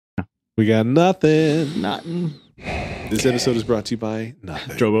We got nothing. Nothing. This episode is brought to you by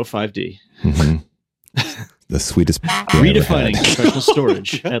nothing. Drobo 5D. Mm-hmm. The sweetest. Redefining professional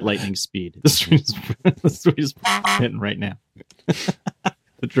storage at lightning speed. The sweetest hitting right now.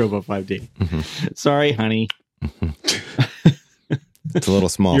 The Drobo 5D. Mm-hmm. Sorry, honey. Mm-hmm. It's a little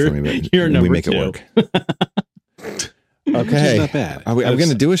small for me, but we make it work. Okay. Not bad. Are we going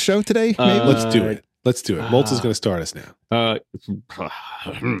to do a show today? Maybe? Let's do it. Let's do it. Moltz is going to start us now.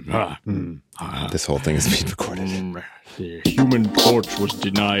 This whole thing is being recorded. The Human Torch was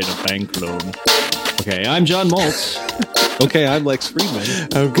denied a bank loan. Okay, I'm John Moltz. Okay, I'm Lex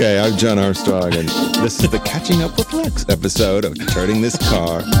Friedman. Okay, I'm John Armstrong, and this is the Catching Up with Lex episode of Turning This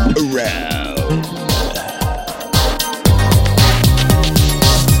Car Around.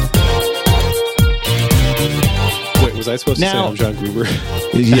 Wait, was I supposed to say I'm John Gruber?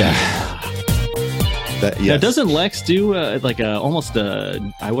 Yeah. Yes. Now, doesn't Lex do almost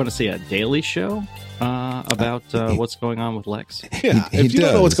I want to say a daily show about what's going on with Lex? Yeah, if you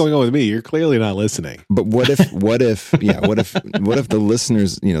don't know what's going on with me, you're clearly not listening. But what if the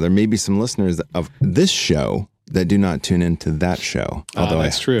listeners, there may be some listeners of this show that do not tune into that show. Although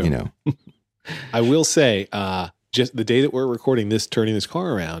that's true. I will say, just the day that we're recording this, Turning This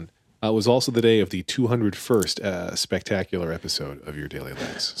Car Around, was also the day of the 201st spectacular episode of Your Daily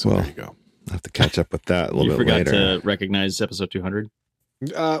Lex. So there you go. I'll have to catch up with that a little bit later. You forgot to recognize episode 200?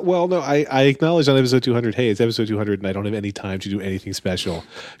 Well, no, I acknowledged on episode 200, hey, it's episode 200, and I don't have any time to do anything special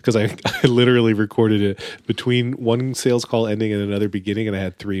because I literally recorded it between one sales call ending and another beginning, and I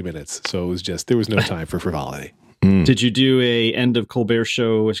had 3 minutes. So it was there was no time for frivolity. Did you do a end of Colbert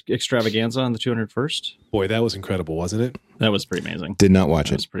Show extravaganza on the 201st? Boy, that was incredible, wasn't it? That was pretty amazing. Did not watch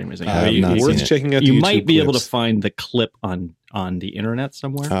it. That was pretty amazing. Worth checking out. You YouTube might be clips. able to find the clip on the internet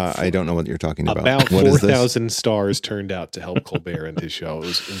somewhere. I don't know what you're talking about. About 4,000 stars turned out to help Colbert and his show. It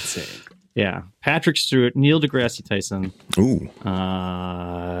was insane. Yeah, Patrick Stewart, Neil deGrasse Tyson,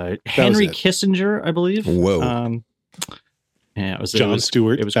 Henry Kissinger, I believe. Whoa. Yeah, it was John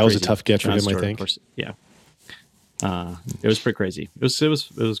Stewart. It was that crazy. was a tough get for him, Stewart, I think. Of course. Yeah. It was pretty crazy. It was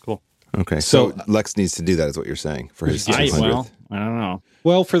cool. Okay, so Lex needs to do that, is what you're saying, for his 200th. I don't know.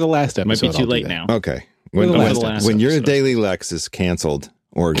 Well, for the last episode, It might be too late now. Okay, when your Daily Lex is canceled,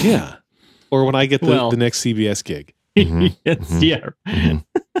 or when I get the next CBS gig, mm-hmm.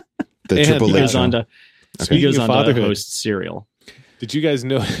 The triple he goes on to host Serial. Did you guys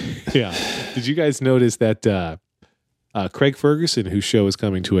know? Yeah, did you guys notice that Craig Ferguson, whose show is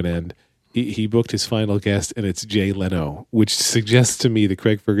coming to an end? He booked his final guest, and it's Jay Leno, which suggests to me that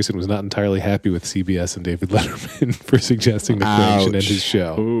Craig Ferguson was not entirely happy with CBS and David Letterman for suggesting that Craig should end his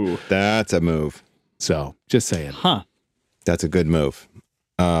show. Ooh, that's a move. So, just saying. Huh. That's a good move.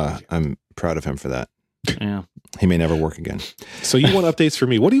 I'm proud of him for that. Yeah. He may never work again. So you want updates for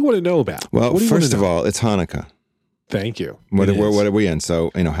me? What do you want to know about? Well, first of all, it's Hanukkah. Thank you. What are we in?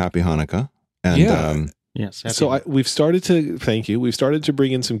 So, happy Hanukkah. And yes. So we've started to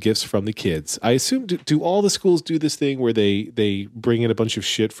bring in some gifts from the kids. I assume, do all the schools do this thing where they bring in a bunch of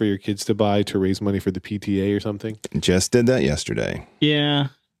shit for your kids to buy to raise money for the PTA or something? Just did that yesterday. Yeah.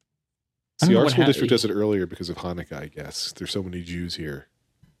 See, our school district does it earlier because of Hanukkah, I guess. There's so many Jews here.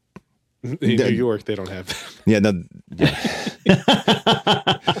 In New York, they don't have that. Yeah.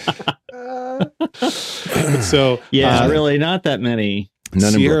 So really not that many.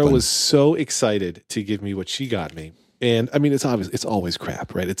 None Sierra was so excited to give me what she got me. And I mean, it's obvious, it's always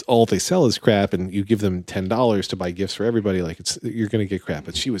crap, right? It's all they sell is crap, and you give them $10 to buy gifts for everybody. Like you're going to get crap.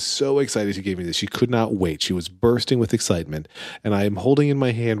 But she was so excited to give me this. She could not wait. She was bursting with excitement. And I am holding in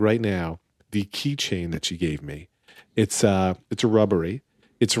my hand right now the keychain that she gave me. It's a rubbery.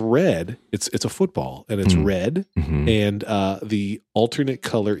 It's red. It's a football, and it's red, and the alternate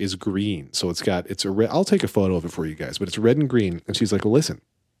color is green. So it's a red. I'll take a photo of it for you guys, but it's red and green. And she's like, well, listen,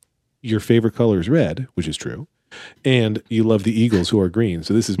 your favorite color is red, which is true, and you love the Eagles, who are green.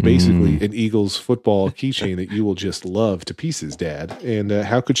 So this is basically an Eagles football keychain that you will just love to pieces, Dad. And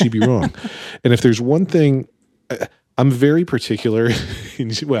how could she be wrong? And if there's one thing, I'm very particular.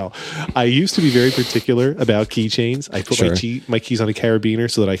 Well, I used to be very particular about keychains. I put my keys on a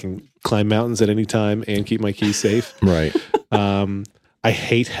carabiner so that I can climb mountains at any time and keep my keys safe. Right. I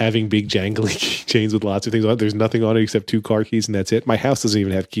hate having big jangly keychains with lots of things on it. There's nothing on it except 2 car keys, and that's it. My house doesn't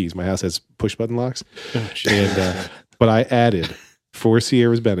even have keys. My house has push button locks. But I added, for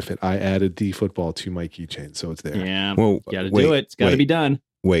Sierra's benefit, I added the football to my keychain, so it's there. Yeah. Well, got to do it. It's got to be done.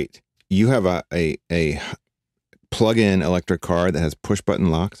 Wait, you have a plug-in electric car that has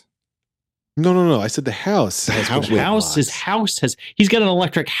push-button locks? No. I said the house has push button locks. His house has. He's got an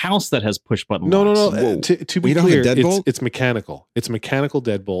electric house that has push button locks. No. To be clear, it's mechanical. It's a mechanical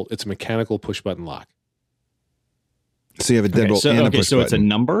deadbolt. It's a mechanical push button lock. So you have a deadbolt and a push button. It's a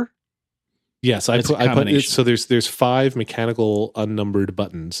number. Yes, I put it. So there's 5 mechanical unnumbered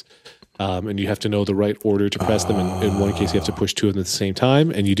buttons. And you have to know the right order to press them. In one case, you have to push 2 of them at the same time,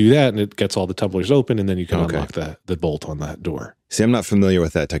 and you do that, and it gets all the tumblers open, and then you can unlock the bolt on that door. See, I'm not familiar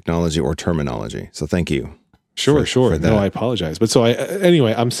with that technology or terminology, so thank you. Sure. No, I apologize. But so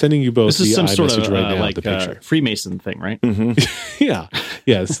anyway, I'm sending you both the iMessage right now, like the picture. Freemason thing, right? Mm-hmm. Yeah.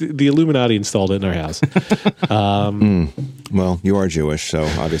 Yes. The Illuminati installed it in our house. Well, you are Jewish, so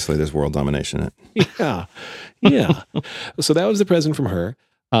obviously there's world domination in it. Yeah. So that was the present from her.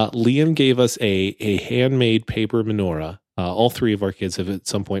 Liam gave us a handmade paper menorah. All 3 of our kids have at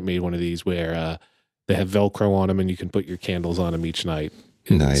some point made one of these where they have Velcro on them and you can put your candles on them each night.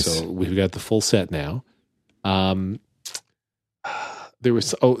 Nice. So we've got the full set now.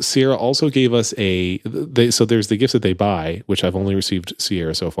 Sierra also gave us so there's the gifts that they buy, which I've only received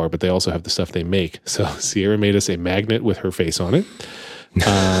Sierra so far, but they also have the stuff they make. So Sierra made us a magnet with her face on it.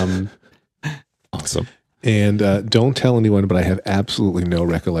 Awesome. And don't tell anyone, but I have absolutely no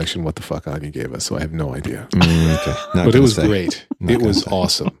recollection what the fuck Anya gave us, so I have no idea. Okay. But it was great. It was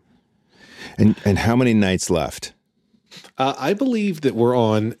awesome. And how many nights left? I believe that we're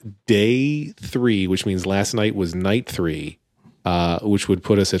on day 3, which means last night was night 3, which would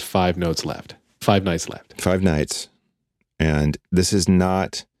put us at 5 nights left. 5 nights left. 5 nights. And this is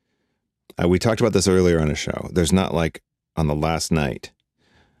not, we talked about this earlier on a show. There's not like on the last night,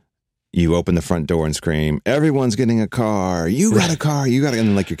 you open the front door and scream, everyone's getting a car. You got a car. You got it. And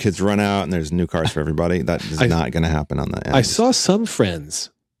then like your kids run out and there's new cars for everybody. That is not going to happen on the end. I saw some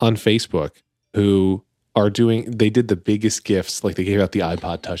friends on Facebook who they did the biggest gifts. Like they gave out the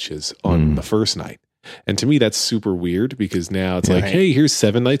iPod touches on the first night. And to me, that's super weird because now it's like, hey, here's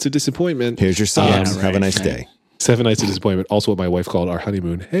 7 nights of disappointment. Here's your son. Have a nice day. 7 nights of disappointment. Also what my wife called our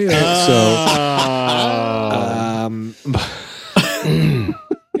honeymoon. Hey,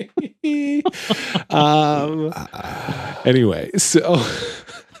 anyway, so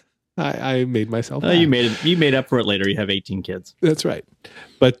I made myself. You made up for it later. You have 18 kids. That's right.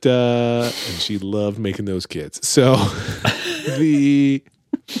 But and she loved making those kids. So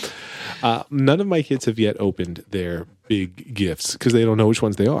none of my kids have yet opened their big gifts because they don't know which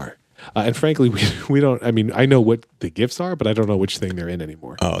ones they are. And frankly, we don't. I mean, I know what the gifts are, but I don't know which thing they're in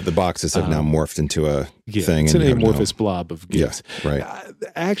anymore. Oh, the boxes have now morphed into a thing. It's an amorphous blob of gifts. Yeah, right.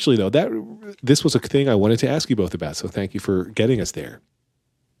 Actually, though, this was a thing I wanted to ask you both about. So thank you for getting us there.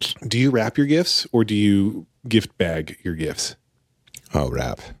 Do you wrap your gifts or do you gift bag your gifts? Oh,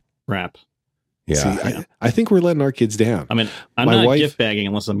 wrap. Yeah. See, I think we're letting our kids down. I mean, I'm not gift bagging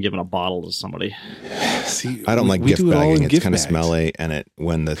unless I'm giving a bottle to somebody. See, I don't like gift bagging. It's kind of smelly, and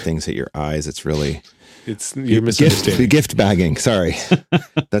when the things hit your eyes, it's really... You're misunderstanding. Gift bagging. Sorry,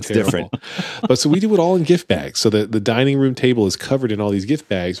 that's different. But so we do it all in gift bags. So the dining room table is covered in all these gift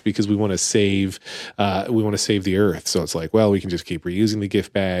bags because we want to save. We want to save the earth. So it's like, well, we can just keep reusing the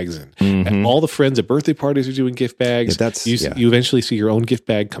gift bags, and all the friends at birthday parties are doing gift bags. Yeah, you eventually see your own gift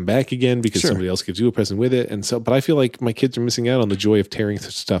bag come back again because somebody else gives you a present with it. And so, but I feel like my kids are missing out on the joy of tearing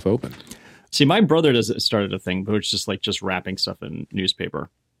stuff open. See, my brother started a thing, but it's just wrapping stuff in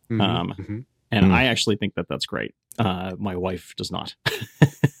newspaper. And I actually think that that's great. My wife does not.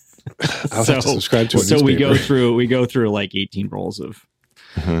 I'll have to subscribe to a newspaper. So we go through like 18 rolls of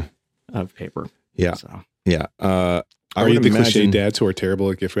paper. Yeah. So. Yeah. Are you the cliche dads who are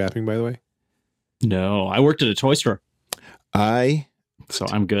terrible at gift wrapping, by the way? No, I worked at a toy store. So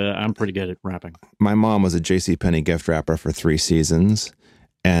I'm good. I'm pretty good at wrapping. My mom was a JCPenney gift wrapper for 3 seasons.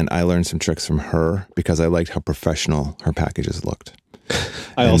 And I learned some tricks from her because I liked how professional her packages looked.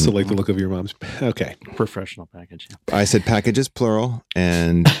 I also like the look of your mom's. Okay. Professional package. Yeah. I said packages plural,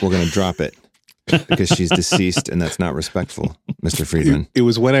 and we're going to drop it because she's deceased, and that's not respectful, Mr. Friedman. It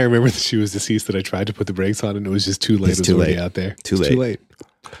was when I remember that she was deceased that I tried to put the brakes on, and it was just too late. It's too late out there. Too late.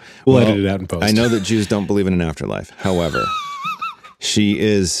 We'll edit it out in post. I know that Jews don't believe in an afterlife. However,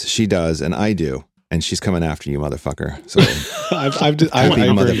 she does, and I do. And she's coming after you, motherfucker. So I've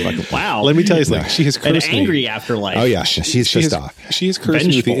motherfucker. Wow. Let me tell you something. She has cursed an angry afterlife. Oh yeah, she's pissed off. She has cursed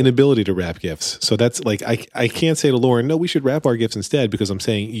me with the inability to wrap gifts. So that's like I can't say to Lauren, no, we should wrap our gifts instead because I'm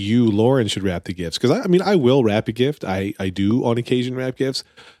saying you, Lauren, should wrap the gifts. Because I will wrap a gift. I do on occasion wrap gifts,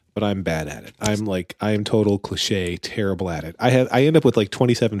 but I'm bad at it. I am total cliche, terrible at it. I end up with like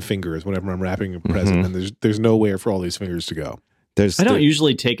 27 fingers whenever I'm wrapping a present, and there's nowhere for all these fingers to go. I don't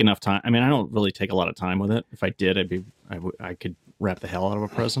usually take enough time. I mean, I don't really take a lot of time with it. If I did, I could wrap the hell out of a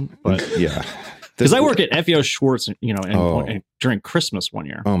present. But yeah. Because I work at FEO Schwartz, and during Christmas one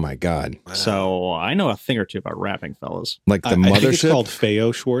year. Oh my God! So I know a thing or two about wrapping, fellas. Like the I mothership. think it's called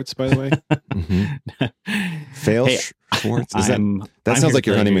Feo Schwartz, by the way. Fail Schwartz. That sounds like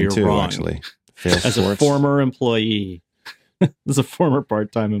your honeymoon too, wrong. Actually. Fail As a former employee, as a former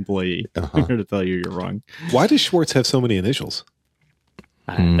part-time employee, I'm here to tell you you're wrong. Why does Schwartz have so many initials?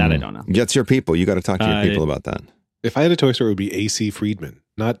 That I don't know. That's your people. You got to talk to your people about that. If I had a toy store, it would be AC Friedman,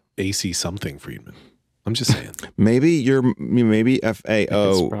 not AC something Friedman. I'm just saying. Maybe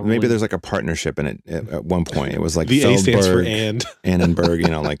FAO. Probably... Maybe there's like a partnership in it at one point. It was like the Feldberg, A stands for and Annenberg.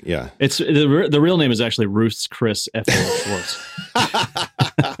 Yeah. It's the real name is actually Ruth's Chris FAO Schwartz.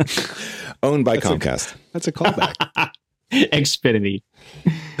 Owned by Comcast. That's a callback. Xfinity.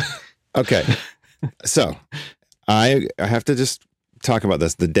 Okay, so I have to just talk about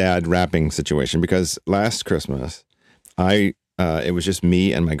the dad wrapping situation, because last Christmas it was just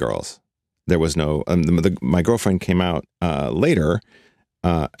me and my girls. There was no my girlfriend came out later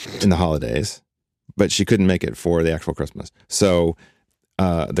in the holidays, but she couldn't make it for the actual Christmas. So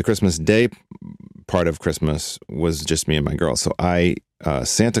the Christmas Day part of Christmas was just me and my girls. So I helped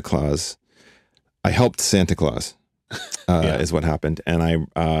Santa Claus is what happened, and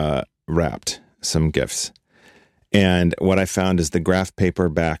I wrapped some gifts. And what I found is the graph paper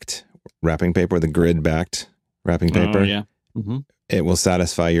backed wrapping paper, the grid backed wrapping paper. Oh, yeah. Mm-hmm. It will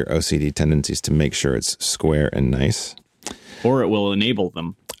satisfy your OCD tendencies to make sure it's square and nice. Or it will enable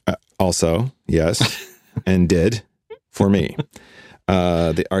them. Also, yes, and did for me.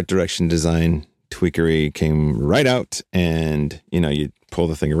 The art direction design tweakery came right out, and you pull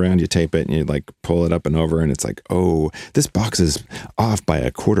the thing around, you tape it, and you like pull it up and over, and it's like, oh, this box is off by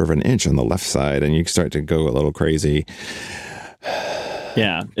 1/4 of an inch on the left side, and you start to go a little crazy.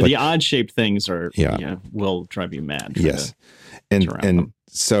 Yeah, but the odd shaped things will drive you mad. Yes, and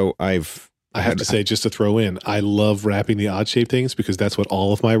so I have to say, just to throw in, I love wrapping the odd shaped things because that's what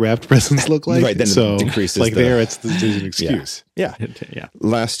all of my wrapped presents look like. Right, then so it decreases. Like there's an excuse. Yeah.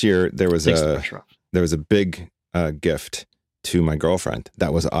 Last year there was a big gift to my girlfriend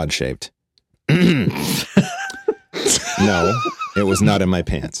that was odd shaped. No, it was not in my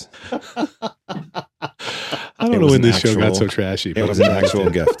pants. I don't know when this show got so trashy. It was an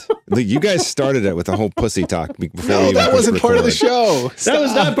actual gift. You guys started it with the whole pussy talk before. No, that wasn't part of the show. That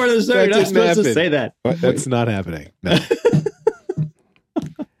was not part of the show. You're not supposed to say that. That's not happening. No.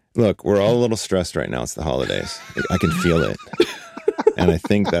 Look, we're all a little stressed right now. It's the holidays. I can feel it. And I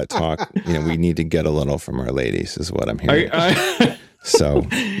think that talk, we need to get a little from our ladies is what I'm hearing. So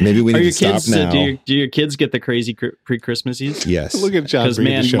maybe we need to stop now. Do your kids get the crazy pre-Christmases? Yes. Look at John. Because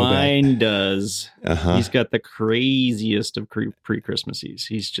man, mine does. He's got the craziest of pre-Christmases.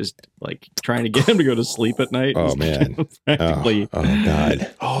 He's just like trying to get him to go to sleep at night. Oh man! Practically. Oh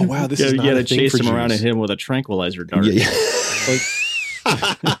God! Oh wow! This is not you got a to thing chase for him Jews. around and hit him with a tranquilizer dart. Yeah.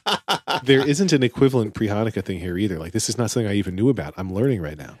 There isn't an equivalent pre-Hanukkah thing here either. Like this is not something I even knew about. I'm learning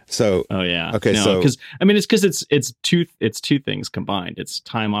right now. So, okay, because it's two things combined. It's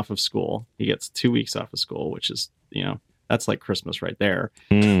time off of school. He gets 2 weeks off of school, which is that's like Christmas right there.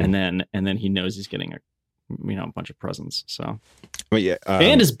 And then he knows he's getting a bunch of presents. So,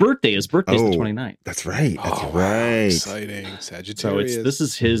 and his birthday. His birthday's the 29th. That's right. That's right. Wow, exciting. Sagittarius. So this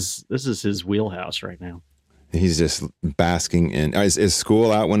is his wheelhouse right now. He's just basking in. Is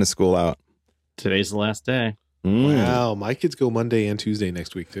school out? When is school out? Today's the last day. Wow, my kids go Monday and Tuesday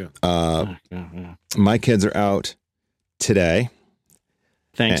next week too. My kids are out today.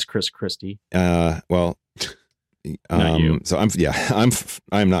 Thanks, Chris Christie. Well, not you. So I'm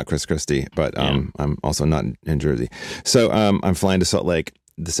not Chris Christie, but I'm also not in Jersey. So I'm flying to Salt Lake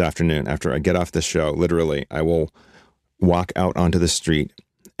this afternoon. After I get off the show, literally, I will walk out onto the street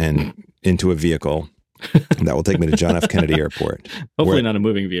and into a vehicle that will take me to John F. Kennedy Airport. Hopefully not a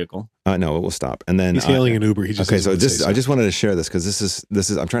moving vehicle. No, it will stop. And then he's hailing an Uber. He just I just wanted to share this because this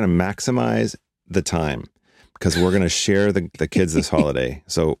is I'm trying to maximize the time because we're going to share the kids this holiday.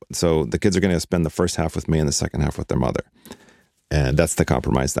 So the kids are going to spend the first half with me and the second half with their mother. And that's the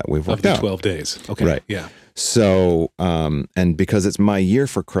compromise that we've worked out. 12 days. Okay. Right. Yeah. So, and because it's my year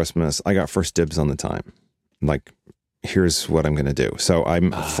for Christmas, I got first dibs on the time. Like, here's what I'm going to do. So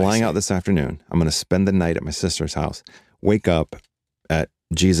I'm flying out this afternoon. I'm going to spend the night at my sister's house, wake up at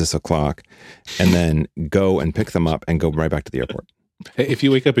Jesus o'clock, and then go and pick them up and go right back to the airport. Hey, if you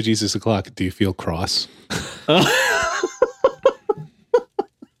wake up at Jesus o'clock, do you feel cross?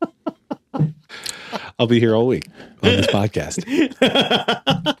 I'll be here all week on this podcast.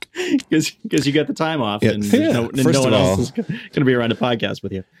 because you got the time off, Yeah. and Yeah. no First one of all- else is going to be around to podcast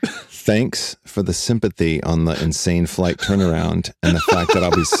with you. Thanks for the sympathy on the insane flight turnaround and the fact that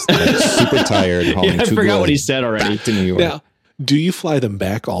I'll be super tired hauling Yeah, I two forgot girls what he said already. to New York. Now, do you fly them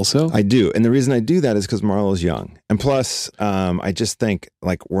back also? I do. And the reason I do that is because Marlo's young. And plus, I just think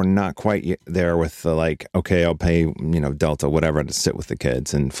like we're not quite there with the like, okay, I'll pay, Delta, whatever, to sit with the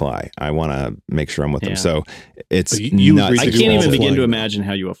kids and fly. I want to make sure I'm with them. Yeah. So it's But you nuts. agreed I to do can't all even the begin to flying. imagine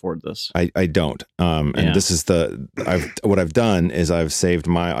how you afford this. I don't. And Yeah. this is what I've done is I've saved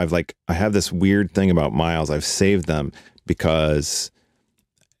I have this weird thing about miles. I've saved them because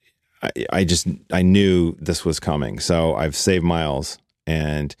I knew this was coming. So I've saved miles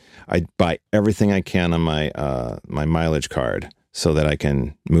and I buy everything I can on my my mileage card so that I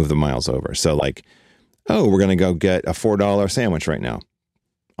can move the miles over. So like, oh, we're going to go get a $4 sandwich right now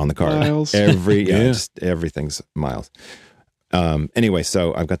on the card. Miles. Yeah. Just everything's miles. Anyway,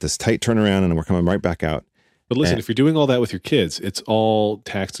 so I've got this tight turnaround and we're coming right back out. But listen, if you're doing all that with your kids, it's all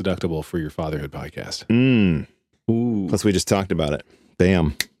tax deductible for your fatherhood podcast. Ooh. Plus we just talked about it.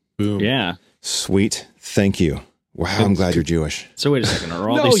 Bam. Boom. Yeah. Sweet. Thank you. Wow. I'm glad you're Jewish. So wait a second. Are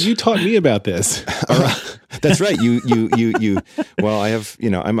all No, these? you taught me about this. That's right. You. Well, I have.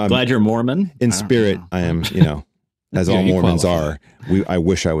 I'm Glad you're Mormon. in I don't spirit. know. I am. As all Yeah, you Mormons qualify. are. I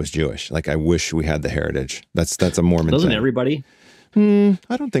wish I was Jewish. Like I wish we had the heritage. That's a Mormon Doesn't thing. everybody? I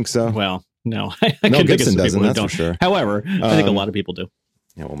don't think so. Well, no. I Mel can think of Gibson some people doesn't. who That's for don't. sure. However, I think a Um, lot of people do.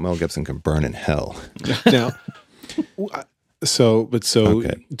 Yeah. Well, Mel Gibson can burn in hell. Now,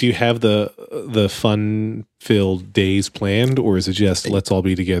 Okay. do you have the fun-filled days planned, or is it just let's all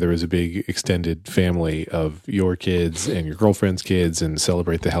be together as a big extended family of your kids and your girlfriend's kids and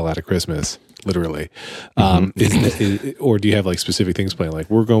celebrate the hell out of Christmas, literally? Or do you have like specific things planned? Like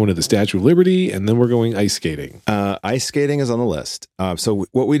we're going to the Statue of Liberty and then we're going ice skating. Ice skating is on the list. So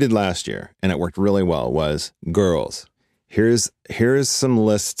what we did last year, and it worked really well, was girls. Here's some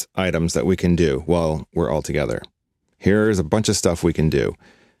list items that we can do while we're all together. Here's a bunch of stuff we can do.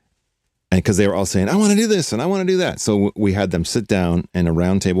 And because they were all saying, I want to do this and I want to do that. So we had them sit down in a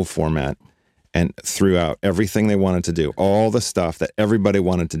round table format and threw out everything they wanted to do, all the stuff that everybody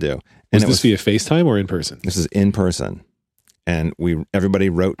wanted to do. And Was this via FaceTime or in person? this is in person. And everybody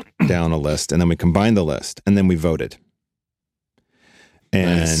wrote down a list and then we combined the list and then we voted.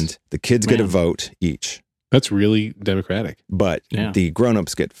 And Nice. the kids get a Man. vote each. That's really democratic. But Yeah. the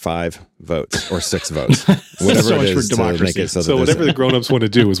grown-ups get 5 votes or 6 votes, So whatever much it for is to democracy. make it so that So there's whatever the grown-ups want to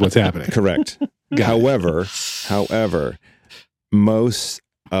do is what's happening. correct. However, most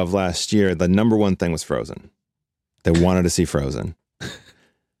of last year, the number one thing was Frozen. They wanted to see Frozen,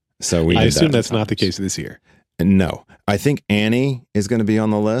 so we. I did assume that. that's not the case this year. No. I think Annie is going to be on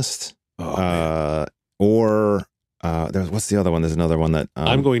the list, Oh, man. or what's the other one? There's another one that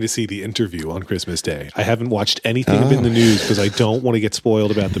I'm going to see The Interview on Christmas Day. I haven't watched anything in the news because I don't want to get spoiled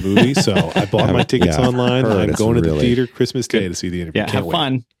about the movie. So I bought my tickets Yeah, online. heard I'm it's going to the really theater Christmas Day to see The Interview. Yeah, Can't have wait.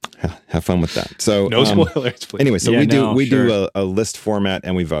 fun. Have fun with that. So No spoilers, please. Anyway, so Yeah, we no, do sure. a list format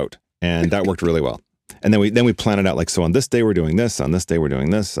and we vote, and that worked really well. And then we plan it out like, so on this day we're doing this, on this day we're doing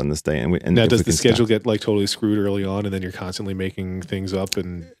this, on this day, and Now, if does we the can schedule stack- get like totally screwed early on, and then you're constantly making things up?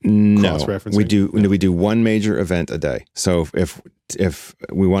 And No, cross-referencing? we do one major event a day. So if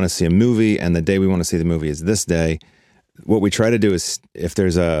we want to see a movie and the day we want to see the movie is this day, what we try to do is if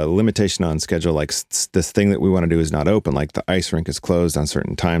there's a limitation on schedule, like this thing that we want to do is not open, like the ice rink is closed on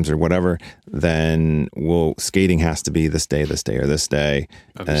certain times or whatever, then skating has to be this day, or this day.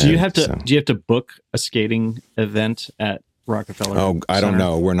 Do you have to? So- Do you have to book a skating event at Rockefeller? Oh, I don't Center?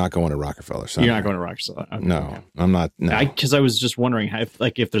 know. We're not going to Rockefeller Center. You're not going to Rockefeller. Okay, No, okay. I'm not. No. Because I was just wondering how,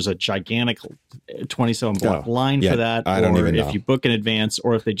 if there's a gigantic 27 block Oh, line yeah, for that, I don't or even if know. you book in advance,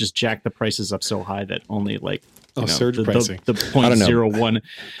 or if they just jack the prices up so high that only like surge pricing. the I don't know.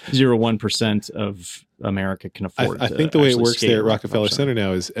 0.01% of America can afford. I to think the way it actually works skate there at at Rockefeller Center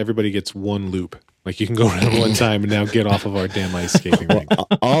now is everybody gets one loop. Like you can go around one time and now get off of our damn ice skating rink.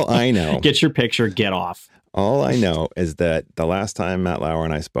 all I know, Get your picture, get off. all I know is that the last time Matt Lauer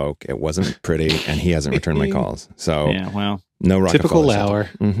and I spoke, it wasn't pretty, and he hasn't returned my calls. So Yeah, well, no Rockefeller. Typical Lauer.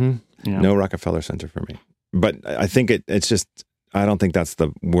 Mm-hmm. yeah. No Rockefeller Center for me. But I think it's just. I don't think that's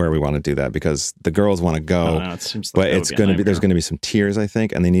where we want to do that because the girls want to I go. don't know, it seems like But that it's would going to be a there's nightmare. going to be some tiers, I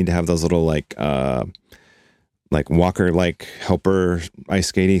think, and they need to have those little like walker helper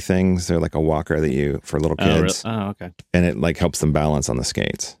ice skatey things. They're like a walker that you for little Oh, really? kids, Oh, okay. and it like helps them balance on the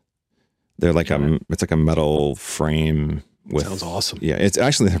skates. They're like it's like a metal frame with. Sounds awesome. Yeah, it's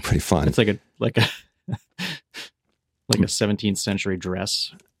actually they're pretty fun. It's like a like a 17th century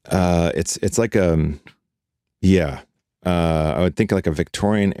dress. It's like yeah. I would think like a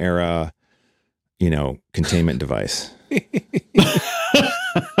Victorian era, containment device.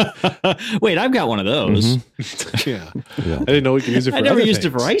 Wait, I've got one of those. Yeah. I didn't know we could use it for I never other used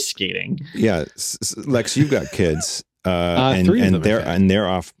it things. for ice skating. Yeah, Lex, you've got kids, Three of them, in fact. they're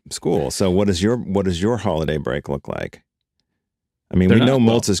off school. So what does your holiday break look like? I mean, They're we know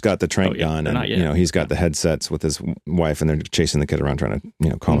not- Moltz has got the trank gun, they're and not yet. he's got the headsets with his wife, and they're chasing the kid around trying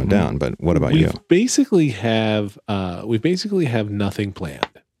to calm him down. But what about you? We basically have nothing planned.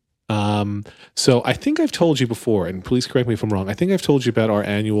 So I think I've told you before, and please correct me if I'm wrong. I think I've told you about our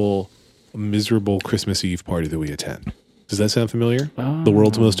annual miserable Christmas Eve party that we attend. Does that sound familiar? The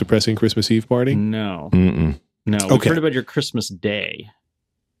world's most depressing Christmas Eve party? No. Mm-mm. No. We've Okay. heard about your Christmas Day.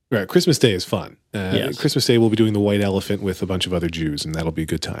 Right. Christmas Day is fun. Yes. Christmas Day, we'll be doing the white elephant with a bunch of other Jews, and that'll be a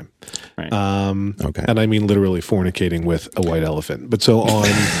good time. Right. Okay. And I mean literally fornicating with a white elephant. But so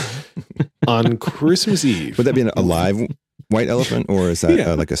on Christmas Eve. Would that be a live white elephant, or is that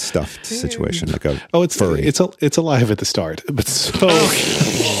Yeah. like a stuffed situation, like a it's furry? It's alive at the start. But so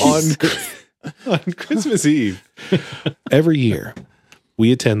on Christmas Eve, every year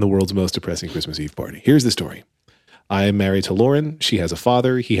we attend the world's most depressing Christmas Eve party. Here's the story. I am married to Lauren. She has a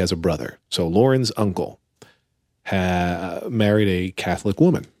father. He has a brother. So Lauren's uncle married a Catholic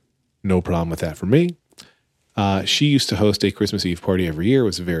woman. No problem with that for me. She used to host a Christmas Eve party every year. It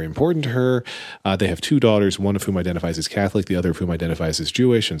was very important to her. They have two daughters, one of whom identifies as Catholic, the other of whom identifies as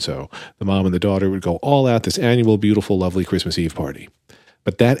Jewish. And so the mom and the daughter would go all out this annual, beautiful, lovely Christmas Eve party.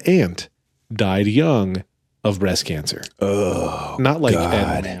 But that aunt died young of breast cancer. Oh, Not like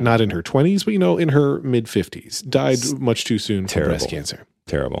God. not in her 20s, but in her mid 50s. Died much too soon from breast Terrible. cancer.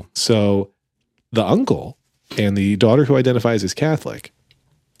 terrible. So the uncle and the daughter who identifies as Catholic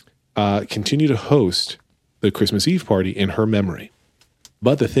continue to host the Christmas Eve party in her memory.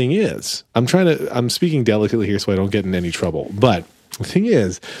 But the thing is, I'm speaking delicately here so I don't get in any trouble. But the thing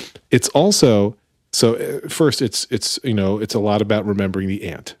is, it's also, first it's a lot about remembering the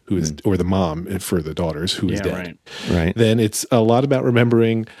aunt who is, or the mom for the daughters who is dead. Right. Right. Then it's a lot about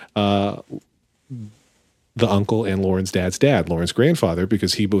remembering the uncle and Lauren's dad's dad, Lauren's grandfather,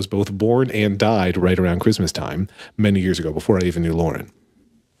 because he was both born and died right around Christmas time many years ago, before I even knew Lauren.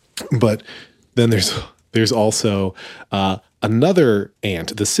 But then there's also another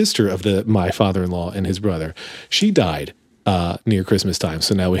aunt, the sister of my father-in-law and his brother. She died near Christmas time,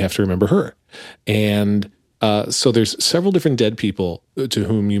 so now we have to remember her. And so there's several different dead people to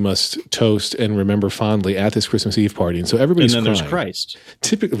whom you must toast and remember fondly at this Christmas Eve party. And so everybody's And then crying. there's Christ.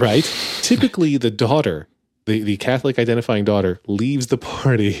 Typically the daughter, the Catholic identifying daughter, leaves the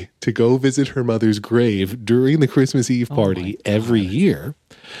party to go visit her mother's grave during the Christmas Eve party every year,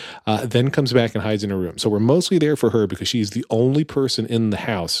 then comes back and hides in her room. So we're mostly there for her because she's the only person in the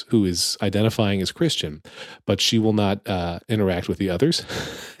house who is identifying as Christian, but she will not interact with the others.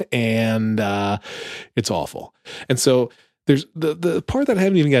 And it's awful. And so there's the part that I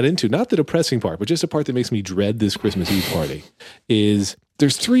haven't even got into, not the depressing part, but just a part that makes me dread this Christmas Eve party, is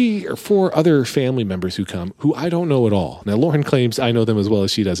there's 3 or 4 other family members who come who I don't know at all. Now, Lauren claims I know them as well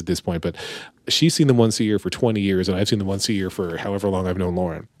as she does at this point, but she's seen them once a year for 20 years, and I've seen them once a year for however long I've known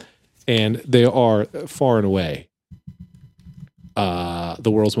Lauren. And they are far and away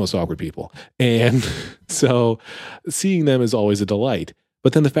the world's most awkward people. And so seeing them is always a delight.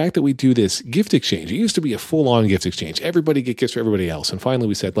 But then the fact that we do this gift exchange, it used to be a full-on gift exchange. Everybody get gifts for everybody else. And finally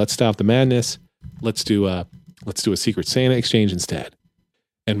we said, let's stop the madness. Let's do a Secret Santa exchange instead.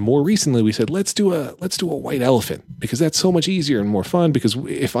 And more recently we said, let's do a white elephant, because that's so much easier and more fun, because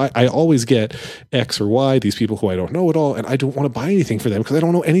if I always get X or Y, these people who I don't know at all, and I don't want to buy anything for them because I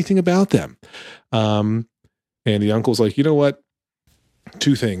don't know anything about them. And the uncle's like, you know what?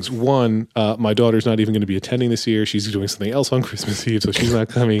 2 things. One, my daughter's not even going to be attending this year. She's doing something else on Christmas Eve, so she's not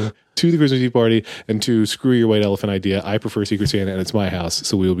coming to the Christmas Eve party. And 2, screw your white elephant idea. I prefer Secret Santa, and it's my house,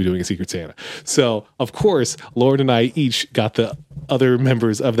 so we will be doing a Secret Santa. So, of course, Lauren and I each got the other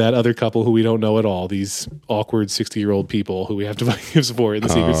members of that other couple who we don't know at all, these awkward 60-year-old people who we have to buy gifts for in the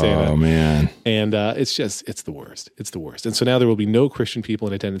Secret Santa. Oh, man. And it's the worst. It's the worst. And so now there will be no Christian people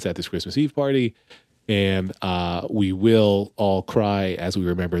in attendance at this Christmas Eve party. And we will all cry as we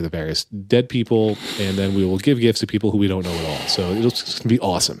remember the various dead people, and then we will give gifts to people who we don't know at all. So it'll be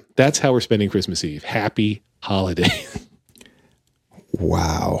awesome. That's how we're spending Christmas Eve. Happy holidays.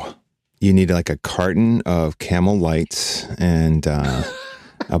 Wow. You need like a carton of Camel Lights and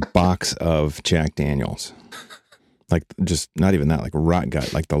a box of Jack Daniels. Like, just not even that, like rot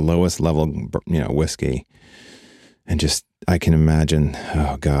gut, like the lowest level, whiskey. And just, I can imagine,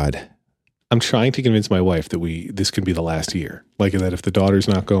 oh God. I'm trying to convince my wife that this can be the last year. Like that if the daughter's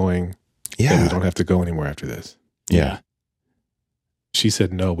not going, then we don't have to go anymore after this. Yeah. she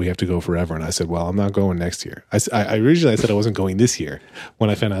said, no, we have to go forever. And I said, well, I'm not going next year. I originally said I wasn't going this year when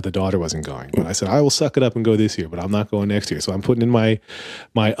I found out the daughter wasn't going. But I said, I will suck it up and go this year, but I'm not going next year. So I'm putting in my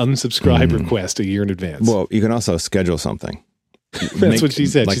unsubscribe request a year in advance. Well, you can also schedule something. That's what she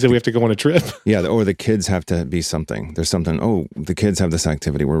said. She said we have to go on a trip. Yeah, or the kids have to be something. There's something, oh, the kids have this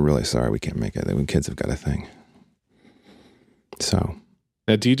activity. We're really sorry we can't make it. The kids have got a thing. So.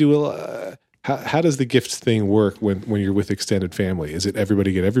 Now, do you do how does the gifts thing work when you're with extended family? Is it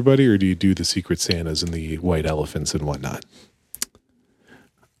everybody get everybody, or do you do the Secret Santas and the white elephants and whatnot?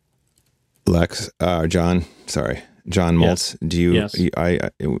 John Moltz, do you? Yes.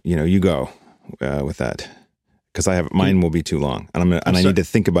 You go with that, because mine will be too long, and I need to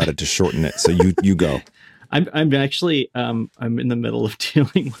think about it to shorten it. So you go. I'm actually I'm in the middle of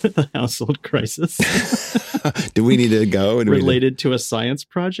dealing with a household crisis. Do we need to go? Related to a science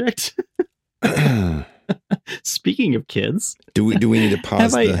project? Speaking of kids, do we need to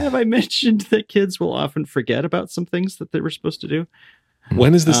pause? Have I mentioned that kids will often forget about some things that they were supposed to do?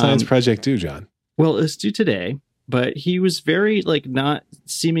 When is the science project due, John? Well, it's due today, but he was very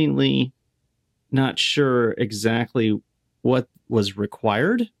seemingly not sure exactly what was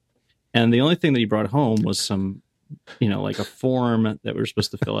required. And the only thing that he brought home was some, like a form that we were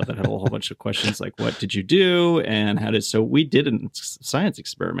supposed to fill out that had a whole bunch of questions like, what did you do? And so we did a science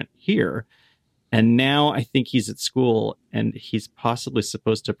experiment here. And now I think he's at school and he's possibly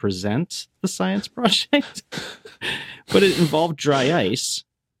supposed to present the science project, but it involved dry ice.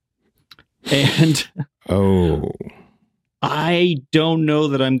 And I don't know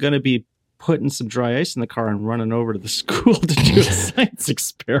that I'm going to be putting some dry ice in the car and running over to the school to do a science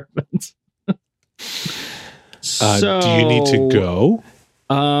experiment. Do you need to go?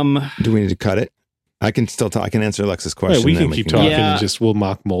 Do we need to cut it? I can still talk. I can answer Alexa's question. Yeah, we can keep talking Yeah. and we'll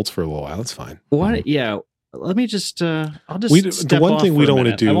mock Moltz for a little while. It's fine. What? Yeah. Let me just. I'll just. The one thing we don't want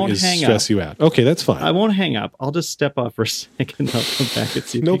to do is hang stress you out. Okay, that's fine. I won't hang up. I'll just step off for a second. I'll come back and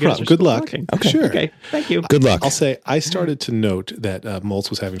see. If No you guys problem. are Good still luck. talking. Okay. Sure. Okay. Thank you. Good luck. I'll say I started to note that Moltz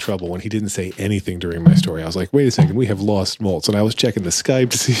was having trouble when he didn't say anything during my story. I was like, wait a second, we have lost Moltz. And I was checking the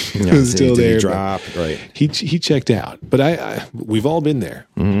Skype to see if he was still there. Drop, right. He checked out. But we've all been there.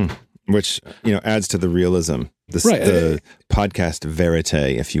 Mm-hmm. Which, adds to the realism. The podcast verite,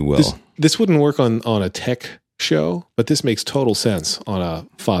 if you will. This wouldn't work on a tech show, but this makes total sense on a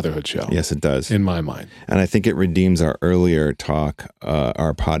fatherhood show. Yes, it does. In my mind. And I think it redeems our earlier talk,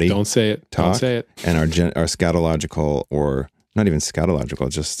 our potty. Don't say it. Talk, Don't say it. And our scatological, or not even scatological,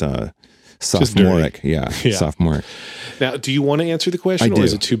 just sophomoric. Yeah, sophomoric. Now, do you want to answer the question, or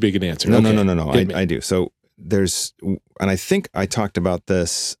is it too big an answer? No. I do. So and I think I talked about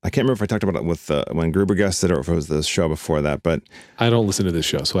this. I can't remember if I talked about it with when Gruber guested or if it was the show before that. But I don't listen to this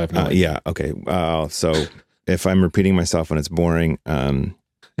show, so I have no idea. Yeah. Okay. So if I'm repeating myself and it's boring, I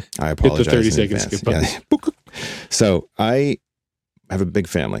apologize. Hit the 30-second skip button. Yeah. So I have a big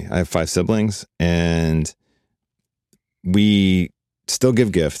family. I have 5 siblings, and we still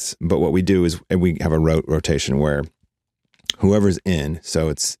give gifts. But what we do is we have a rotation where whoever's in. So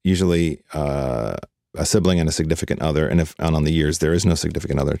it's usually a sibling and a significant other, and on the years there is no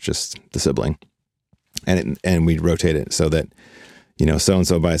significant other, it's just the sibling, and we rotate it so that so and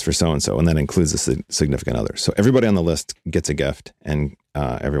so buys for so and so, and that includes the significant other. So everybody on the list gets a gift, and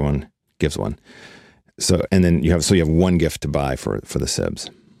everyone gives one. So and then you have one gift to buy for the sibs,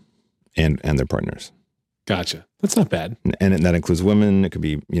 and their partners. Gotcha. That's not bad. And that includes women. It could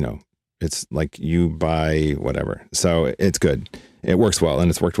be it's like you buy whatever. So it's good. It works well, and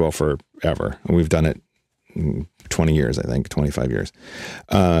it's worked well forever. And we've done it 20 years, I think, 25 years.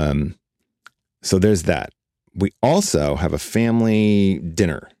 So there's that. We also have a family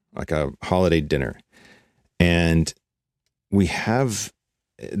dinner, like a holiday dinner. And we have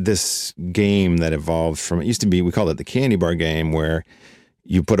this game that evolved from, it used to be, we called it the candy bar game, where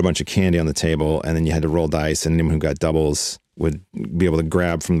you put a bunch of candy on the table and then you had to roll dice, and anyone who got doubles would be able to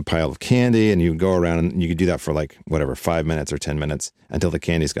grab from the pile of candy, and you would go around and you could do that for 5 minutes or 10 minutes until the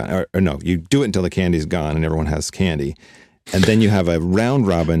candy's gone. Or no, you do it until the candy's gone and everyone has candy. And then you have a round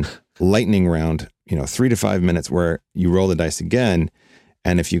robin lightning round, 3 to 5 minutes where you roll the dice again.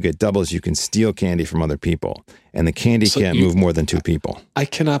 And if you get doubles, you can steal candy from other people. And the candy can't move more than 2 people. I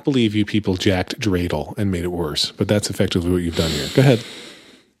cannot believe you people jacked dreidel and made it worse, but that's effectively what you've done here. Go ahead.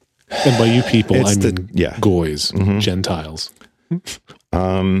 And by you people, I mean goys, Gentiles.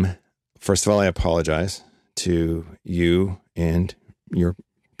 First of all, I apologize to you and your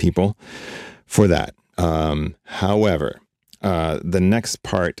people for that. However, the next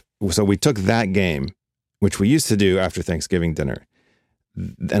part, so we took that game, which we used to do after Thanksgiving dinner.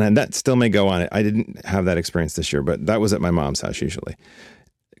 and that still may go on. I didn't have that experience this year, but that was at my mom's house usually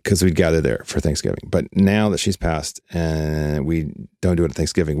because we'd gather there for Thanksgiving. But now that she's passed and we don't do it at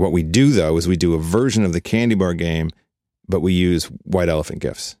Thanksgiving, what we do though is we do a version of the candy bar game, but we use white elephant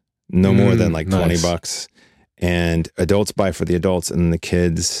gifts. No more than like nice. $20. And adults buy for the adults, and then the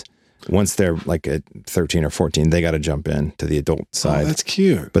kids, once they're like at 13 or 14, they got to jump in to the adult side. Oh, that's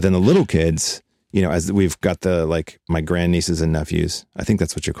cute. But then the little kids, you know, as we've got the, like my grandnieces and nephews, I think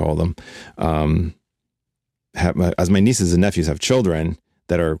that's what you call them. As my nieces and nephews have children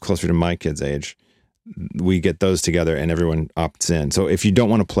that are closer to my kids' age, we get those together and everyone opts in. So if you don't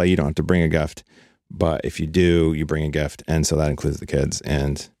want to play, you don't have to bring a gift. But if you do, you bring a gift. And so that includes the kids.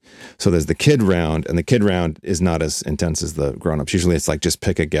 And so there's the kid round, and the kid round is not as intense as the grown-ups. Usually it's like, just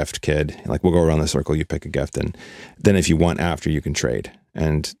pick a gift, kid. Like, we'll go around the circle, you pick a gift. And then if you want after, you can trade.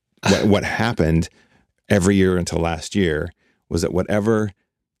 And what happened every year until last year was that whatever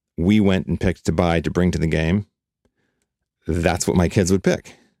we went and picked to buy to bring to the game, that's what my kids would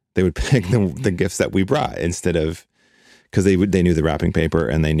pick. They would pick the gifts that we brought instead of, because they knew the wrapping paper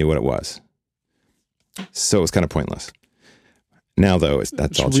and they knew what it was. So it was kind of pointless. Now, though,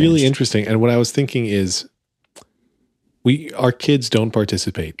 that's all really changed. interesting. And what I was thinking is, our kids don't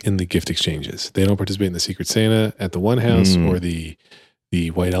participate in the gift exchanges. They don't participate in the Secret Santa at the one house or the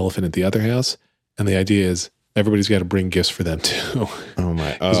white elephant at the other house. And the idea is everybody's got to bring gifts for them too. Oh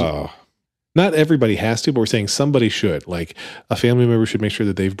my! Oh, Not everybody has to, but we're saying somebody should. Like, a family member should make sure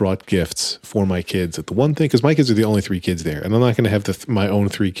that they've brought gifts for my kids at the one thing, because my kids are the only 3 kids there, and I'm not going to have my own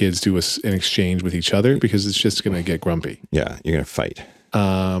 3 kids do an exchange with each other because it's just going to get grumpy. yeah, you're gonna fight.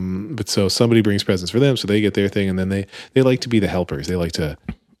 But so somebody brings presents for them, so they get their thing, and then they like to be the helpers. They like to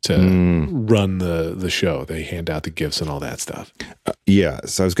run the show. They hand out the gifts and all that stuff. Yeah.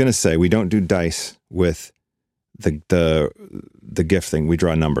 So I was gonna say we don't do dice with the gift thing. We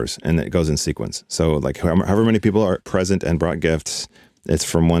draw numbers and it goes in sequence. So like however many people are present and brought gifts, it's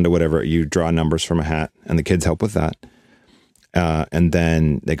from 1 to whatever. You draw numbers from a hat and the kids help with that. And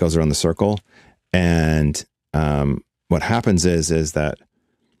then it goes around the circle. And what happens is that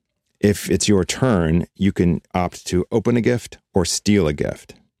if it's your turn, you can opt to open a gift or steal a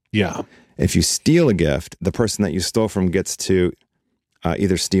gift. Yeah. If you steal a gift, the person that you stole from gets to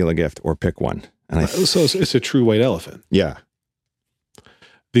either steal a gift or pick one. And So it's a true white elephant. yeah.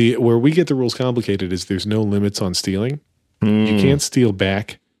 Where we get the rules complicated is there's no limits on stealing. You can't steal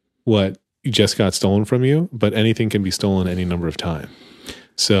back what just got stolen from you, but anything can be stolen any number of times.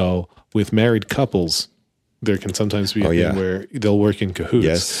 So with married couples, there can sometimes be a thing where they'll work in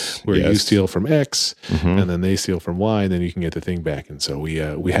cahoots, where you steal from X and then they steal from Y, and then you can get the thing back. And so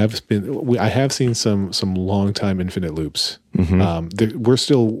I have seen some long time infinite loops. We're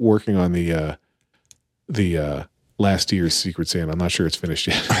still working on the last year's Secret Santa. I'm not sure it's finished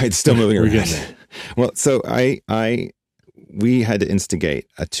yet. It's still moving We're around. getting there. Well, so we had to instigate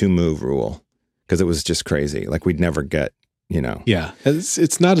a 2-move rule because it was just crazy. Like we'd never get, you know. Yeah,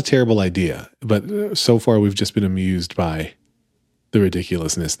 it's not a terrible idea, but so far we've just been amused by the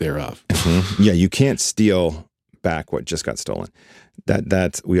ridiculousness thereof. Yeah, you can't steal back what just got stolen.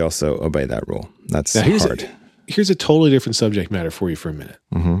 That we also obey that rule. That's hard. Here's a totally different subject matter for you for a minute.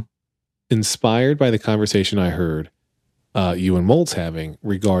 Inspired by the conversation I heard you and Moltz having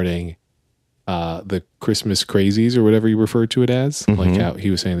regarding the Christmas crazies or whatever you referred to it as, like how he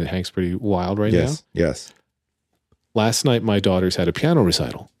was saying that Hank's pretty wild right now. Yes. Last night, my daughters had a piano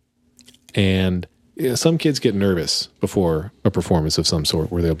recital, and some kids get nervous before a performance of some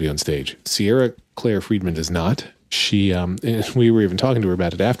sort where they'll be on stage. Sierra Claire Friedman does not. She, and we were even talking to her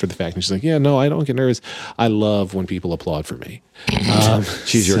about it after the fact, and she's like, "Yeah, no, I don't get nervous. I love when people applaud for me."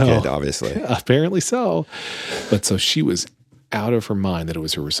 She's your kid, obviously. Apparently so. But so she was out of her mind that it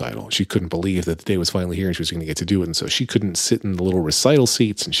was her recital. She couldn't believe that the day was finally here and she was going to get to do it. And so she couldn't sit in the little recital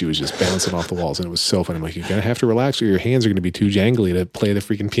seats and she was just bouncing off the walls. And it was so funny. I'm like, you're going to have to relax or your hands are going to be too jangly to play the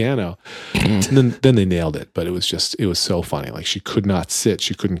freaking piano. And then they nailed it. But it was so funny. Like she could not sit.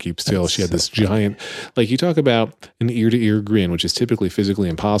 She couldn't keep still. She had this giant, like you talk about an ear to ear grin, which is typically physically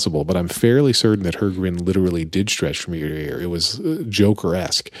impossible, but I'm fairly certain that her grin literally did stretch from ear to ear. It was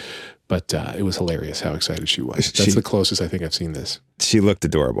Joker-esque. But it was hilarious how excited she was. That's the closest I think I've seen this. She looked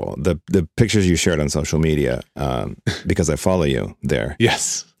adorable. The pictures you shared on social media, because I follow you there.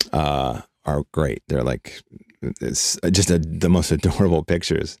 Yes. Are great. They're like, it's just the most adorable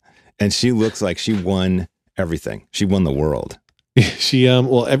pictures. And she looks like she won everything. She won the world. She,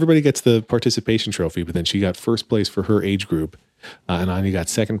 well, everybody gets the participation trophy, but then she got first place for her age group. and Anya got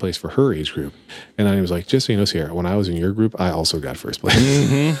second place for her age group. And Anya was like, just so you know, Sierra, when I was in your group, I also got first place.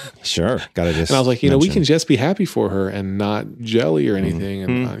 Sure. Got to just. And I was like, we can just be happy for her and not jelly or anything.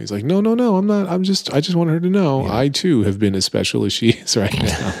 And Anya's like, no, I'm not. I just want her to know I too have been as special as she is right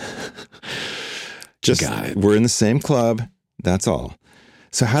now. Just got it. We're in the same club. That's all.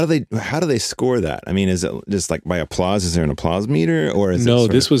 So how do they score that? I mean, is it just like by applause? Is there an applause meter, or is no?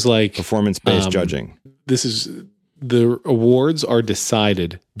 This was like performance-based judging. This is the awards are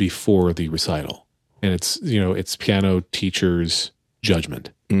decided before the recital, and it's piano teachers'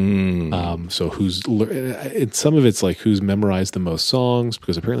 judgment. So some of it's like who's memorized the most songs,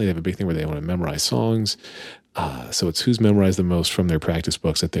 because apparently they have a big thing where they want to memorize songs. So it's who's memorized the most from their practice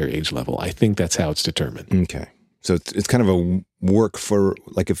books at their age level. I think that's how it's determined. Okay. So it's kind of a reward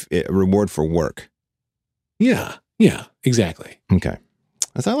for work. Yeah, exactly. Okay.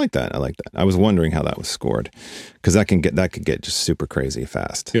 I like that. I was wondering how that was scored, because that could get just super crazy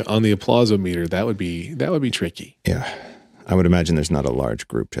fast. Yeah, on the applausometer, that would be tricky. Yeah. I would imagine there's not a large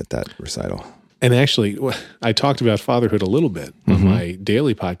group at that recital. And actually, I talked about fatherhood a little bit on my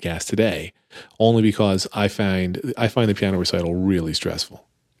daily podcast today, only because I find the piano recital really stressful.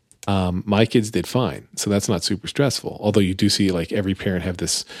 My kids did fine, so that's not super stressful. Although you do see like every parent have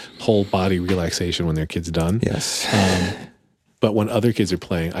this whole body relaxation when their kid's done. Yes. But when other kids are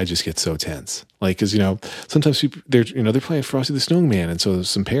playing, I just get so tense. Like, because sometimes they're playing Frosty the Snowman, and so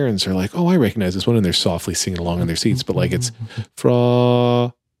some parents are like, "Oh, I recognize this one," and they're softly singing along in their seats. But like it's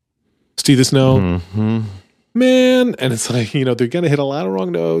Frosty the Snow Man, and it's like they're gonna hit a lot of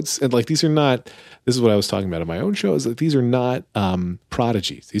wrong notes, and like these are not. This is what I was talking about in my own show. Is that these are not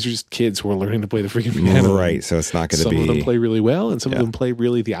prodigies. These are just kids who are learning to play the freaking piano. Right. So it's not going to be. Some of them play really well, and some of them play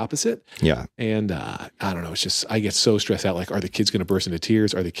really the opposite. Yeah. And I don't know. It's just I get so stressed out. Like, are the kids going to burst into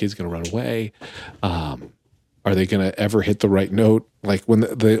tears? Are the kids going to run away? Are they going to ever hit the right note? Like when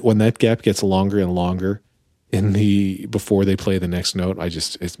when that gap gets longer and longer before they play the next note,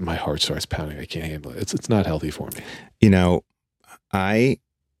 my heart starts pounding. I can't handle it. It's not healthy for me. I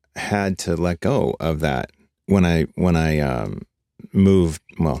had to let go of that when I moved.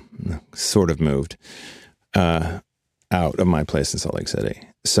 Well, sort of moved out of my place in Salt Lake City.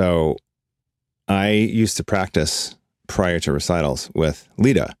 So I used to practice prior to recitals with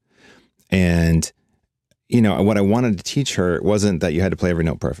Lita, and what I wanted to teach her wasn't that you had to play every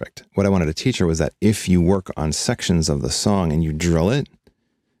note perfect. What I wanted to teach her was that if you work on sections of the song and you drill it,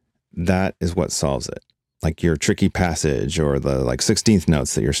 that is what solves it. Like your tricky passage or the 16th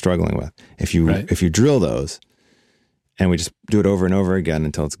notes that you're struggling with. If you drill those and we just do it over and over again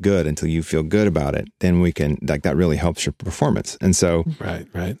until it's good, until you feel good about it, then we can, that really helps your performance. And so,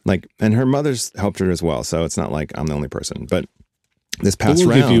 right. And her mother's helped her as well. So it's not like I'm the only person, but this past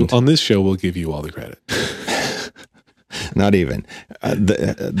round on this show, we'll give you all the credit. Not even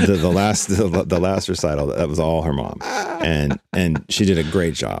the last recital, that was all her mom, and she did a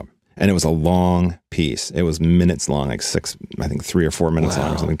great job. And it was a long piece. It was minutes long, like 3 or 4 minutes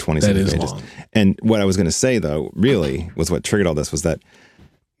long or something, 27 pages. Long. And what I was going to say, though, really was what triggered all this was that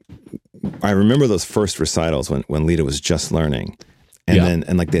I remember those first recitals when Lita was just learning. And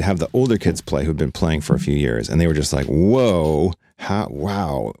then they'd have the older kids play who'd been playing for a few years. And they were just like, whoa,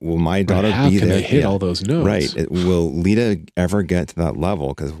 wow, will my daughter be there? How can they hit all those notes? Right. Will Lita ever get to that level?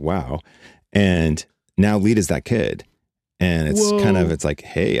 Because wow. And now Lita's that kid. And it's it's like,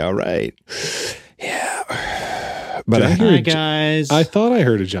 hey, all right. Yeah. But hi, guys. I thought I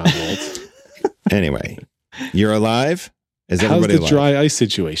heard a John Waltz. Anyway, you're alive? Is everybody alive? How's the dry ice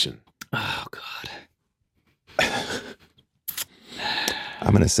situation? Oh, God.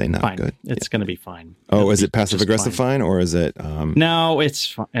 I'm going to say not fine. Good. It's going to be fine. Oh, is it passive aggressive fine, or is it? No, it's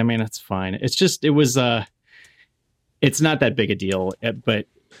fine. I mean, it's fine. It's just, it's not that big a deal, but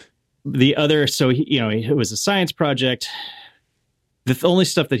the other, so it was a science project. The only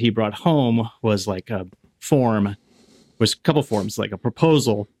stuff that he brought home was like a couple forms, like a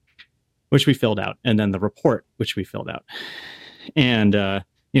proposal, which we filled out, and then the report, which we filled out. And,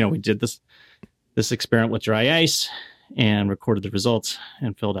 we did this experiment with dry ice and recorded the results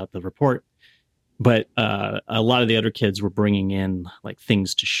and filled out the report. But a lot of the other kids were bringing in like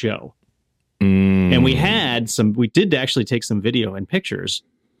things to show. And we did actually take some video and pictures,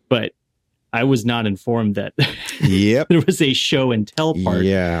 but I was not informed that there was a show and tell part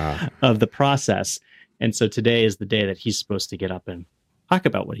of the process. And so today is the day that he's supposed to get up and talk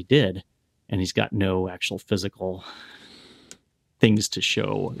about what he did. And he's got no actual physical things to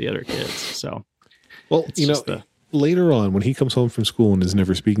show the other kids. So, well, later on when he comes home from school and is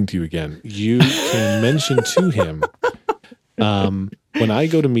never speaking to you again, you can mention to him, when I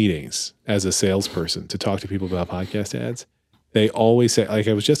go to meetings as a salesperson to talk to people about podcast ads, they always say, like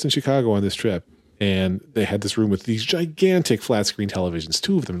I was just in Chicago on this trip, and they had this room with these gigantic flat screen televisions,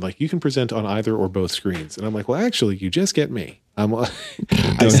 2 of them. Like you can present on either or both screens. And I'm like, well, actually, you just get me.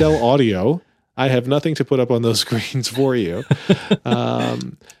 I sell audio. I have nothing to put up on those screens for you.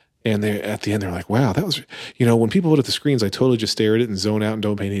 And they at the end, they're like, wow, that was, when people put up the screens, I totally just stare at it and zone out and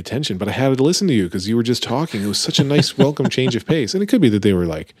don't pay any attention. But I had to listen to you because you were just talking. It was such a nice, welcome change of pace. And it could be that they were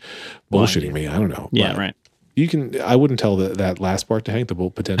like bullshitting me. I don't know. Yeah, but right. I wouldn't tell that last part to Hank, the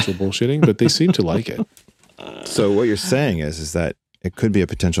potential bullshitting, but they seem to like it. So what you're saying is that it could be a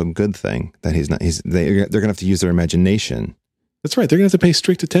potential good thing that they're going to have to use their imagination. That's right. They're going to have to pay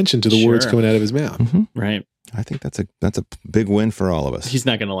strict attention to the words coming out of his mouth. Mm-hmm. Right. I think that's a big win for all of us. He's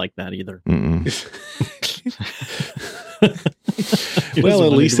not going to like that either. Well,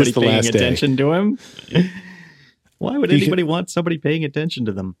 at least it's the paying last day. Attention to him. Why would anybody want somebody paying attention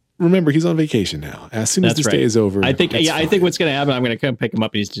to them? Remember, he's on vacation now. As soon as this day is over, I think what's going to happen, I'm going to come pick him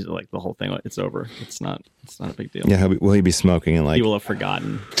up, and he's just like the whole thing. It's over. It's not a big deal. Yeah, will he be smoking and he will have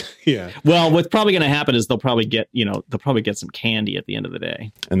forgotten? Yeah. Well, what's probably going to happen is they'll probably get some candy at the end of the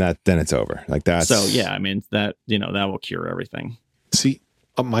day, and then it's over. Like that. So yeah, I mean that will cure everything. See,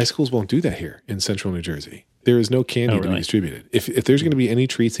 my schools won't do that here in Central New Jersey. There is no candy to be distributed. If there's going to be any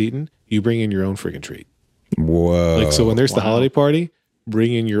treats eaten, you bring in your own friggin' treat. Whoa! Like so, when there's the holiday party,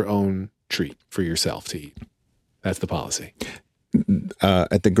 bring in your own treat for yourself to eat. That's the policy.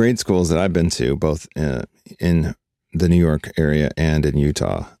 At the grade schools that I've been to, both in the New York area and in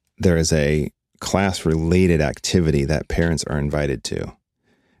Utah, there is a class-related activity that parents are invited to,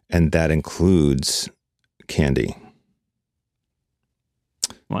 and that includes candy.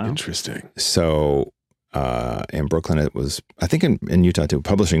 Wow. Interesting. So in Brooklyn, it was, I think in Utah too,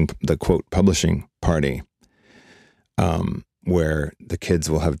 publishing party, where the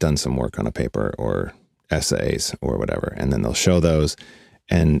kids will have done some work on a paper or essays or whatever, and then they'll show those,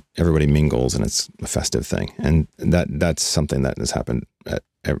 and everybody mingles, and it's a festive thing. And that's something that has happened at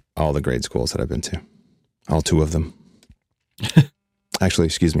all the grade schools that I've been to, all 2 of them. Actually,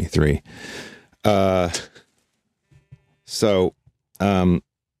 excuse me, 3. So, what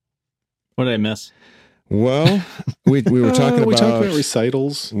did I miss? Well, we were talking we about talked about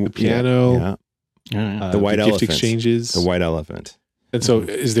recitals, the piano, the white gift elephant exchanges, the white elephant. And so,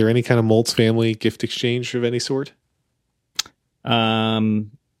 is there any kind of Moltz family gift exchange of any sort? You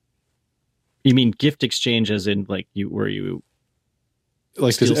mean gift exchange as in like you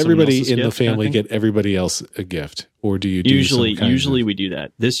like does everybody in the family get everybody else a gift, or do you do usually we do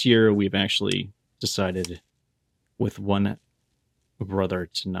that. This year we've actually decided with one brother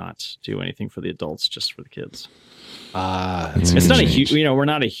to not do anything for the adults, just for the kids. It's not a huge, we're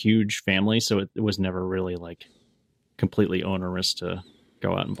not a huge family, so it was never really like completely onerous to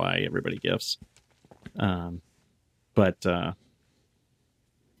go out and buy everybody gifts. But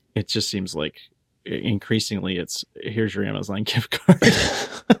it just seems like increasingly it's here's your Amazon gift card,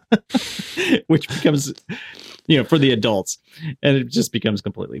 which becomes, for the adults, and it just becomes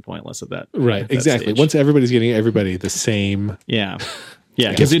completely pointless at that. Right. Exactly. Stage. Once everybody's getting everybody the same. Yeah.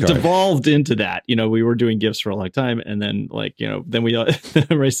 Yeah, because it devolved into that. We were doing gifts for a long time, and then then we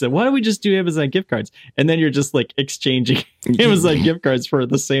everybody said, "Why don't we just do Amazon gift cards?" And then you're just like exchanging Amazon gift cards for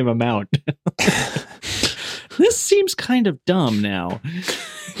the same amount. This seems kind of dumb now.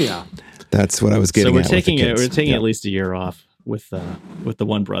 Yeah, that's what I was getting. So we're at taking with the kids. We're taking at least a year off with the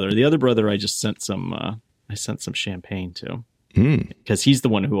one brother. The other brother, I just sent some. I sent some champagne to, because he's the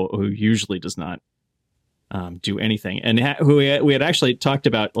one who usually does not do anything, and we had actually talked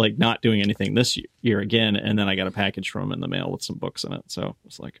about like not doing anything this year again, and then I got a package from him in the mail with some books in it, so I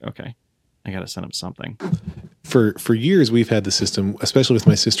was like, okay, I got to send him something. For years we've had the system, especially with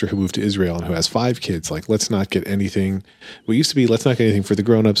my sister who moved to Israel and who has 5 kids, like let's not get anything. We used to be let's not get anything for the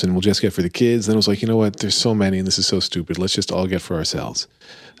grown-ups and we'll just get for the kids. Then it was like, you know what, there's so many and this is so stupid, let's just all get for ourselves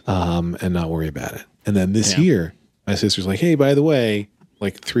and not worry about it. And then this year my sister's like, hey, by the way,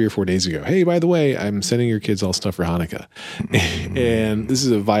 like 3 or 4 days ago, hey, by the way, I'm sending your kids all stuff for Hanukkah. And this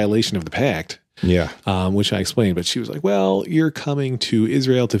is a violation of the pact. Yeah. Which I explained, but she was like, well, you're coming to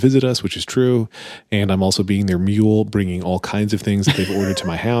Israel to visit us, which is true. And I'm also being their mule, bringing all kinds of things that they've ordered to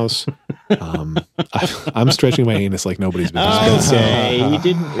my house. I'm stretching my anus like nobody's business. Okay. You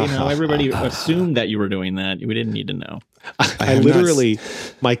didn't, everybody assumed that you were doing that. We didn't need to know. I literally,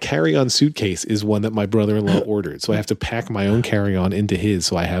 my carry-on suitcase is one that my brother-in-law ordered. So I have to pack my own carry-on into his.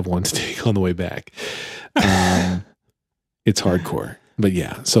 So I have one to take on the way back. It's hardcore. But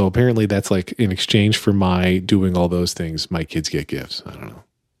yeah, so apparently that's like in exchange for my doing all those things, my kids get gifts. I don't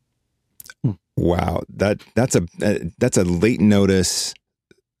know. Wow, that's a late notice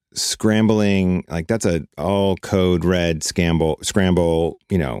scrambling, like that's a all code red scramble,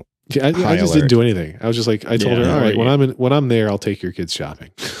 Yeah, I high just alert. didn't do anything. I was just like, I told her, Yeah, all right, yeah. when I'm there, I'll take your kids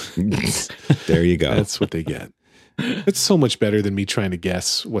shopping. There you go. That's what they get. It's so much better than me trying to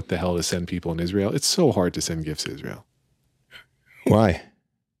guess what the hell to send people in Israel. It's so hard to send gifts to Israel. Why?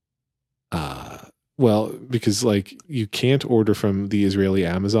 Well, because like you can't order from the Israeli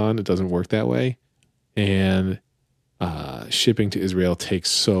Amazon. It doesn't work that way. And shipping to Israel takes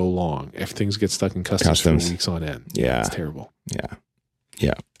so long. If things get stuck in customs for weeks on end. Yeah. It's terrible.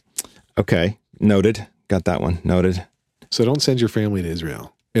 Yeah. Okay. Noted. Got that one. Noted. So don't send your family to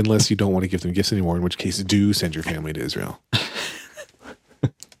Israel unless you don't want to give them gifts anymore, in which case do send your family to Israel. Nice.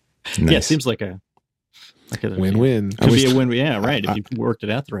 Yeah, it seems like a Win-win. Could be a win. Yeah, right. If you worked it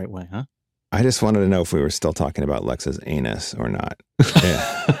out the right way, huh? I just wanted to know if we were still talking about Lex's anus or not.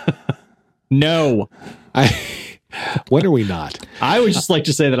 Yeah. No. When are we not? I would just like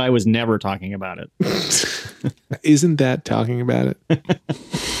to say that I was never talking about it. Isn't that talking about it?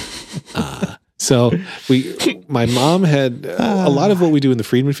 So my mom had a lot of what we do in the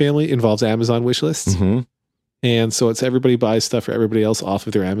Friedman family involves Amazon wish lists. Mhm. And so it's everybody buys stuff for everybody else off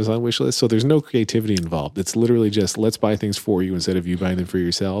of their Amazon wish list. So there's no creativity involved. It's literally just let's buy things for you instead of you buying them for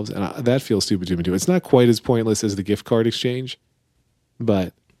yourselves. And that feels stupid to me too. It's not quite as pointless as the gift card exchange,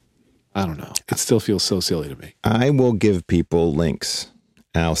 but I don't know. It still feels so silly to me. I will give people links.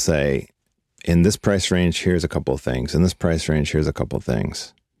 And I'll say, in this price range, here's a couple of things. In this price range, here's a couple of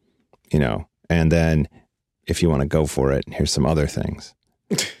things. And then if you want to go for it, here's some other things.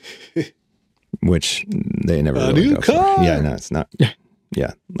 Which they never really new go car. for. Yeah, no, it's not.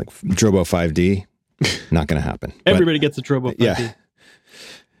 Yeah, like Drobo 5D, not going to happen. But, Everybody gets a Drobo 5D. yeah,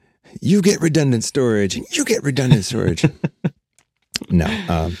 you get redundant storage. You get redundant storage.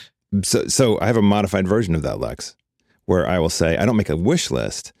 No, so I have a modified version of that, Lex, where I will say I don't make a wish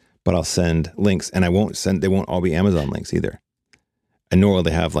list, but I'll send links, and they won't all be Amazon links either, and nor will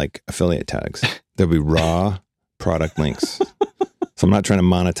they have like affiliate tags. There'll be raw product links. So I'm not trying to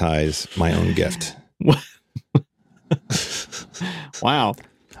monetize my own gift. Wow.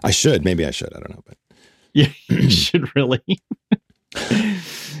 Maybe I should. I don't know, but Yeah, you should really.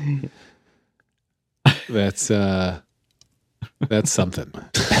 That's something.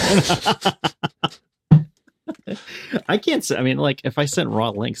 I can't say. I mean, like, if I sent raw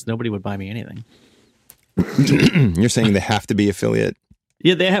links, nobody would buy me anything. you're saying they have to be affiliate.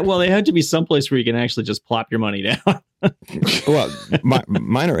 Yeah, they had to be someplace where you can actually just plop your money down. Well,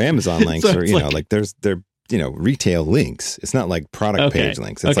 mine are Amazon links, So or it's like- they're retail links. It's not like product page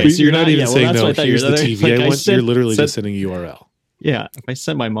links. It's Okay, like so you're not even well, saying that's no. what I thought Here's you the were. TV Like, I want. You're literally sent- just sending a URL. Yeah, if I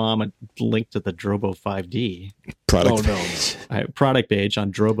send my mom a link to the Drobo 5D product. Oh no. product page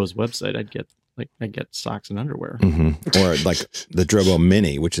on Drobo's website, I'd get socks and underwear. Or like the Drobo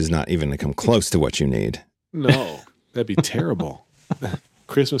Mini, which is not even to come close to what you need. No, that'd be terrible.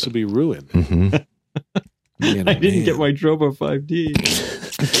 Christmas would be ruined. Mhm. Man, I oh, didn't man. get my Drobo 5D.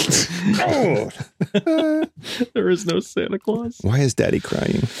 There is no Santa Claus. Why is Daddy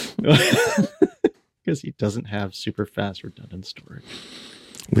crying? Because he doesn't have super fast redundant storage.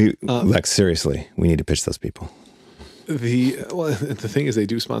 Lex, seriously, we need to pitch those people. The thing is, they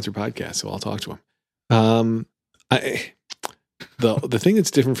do sponsor podcasts, so I'll talk to them. The thing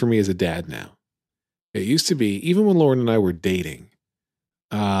that's different for me as a dad now, it used to be even when Lauren and I were dating,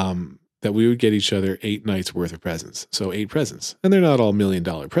 that we would get each other 8 nights worth of presents. So 8 presents, and they're not all $1 million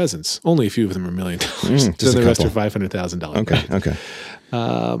presents. Only a few of them are $1 million. just Then the a rest are couple. $500,000. Okay.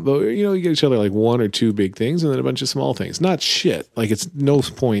 But we get each other like 1 or 2 big things and then a bunch of small things. Not shit. Like it's no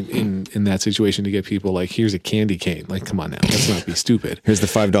point in that situation to get people like, here's a candy cane. Like, come on now, let's not be stupid. Here's the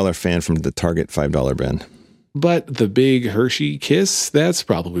 $5 fan from the Target $5 bin. But the big Hershey Kiss, that's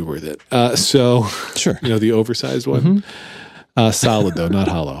probably worth it. So Sure. the oversized one, solid though, not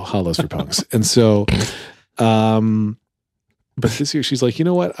hollow. Hollow's for punks. And so, but this year she's like, you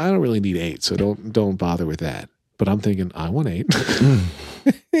know what? I don't really need 8, so don't bother with that. But I'm thinking, I want 8.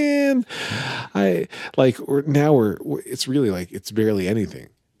 And it's really like, it's barely anything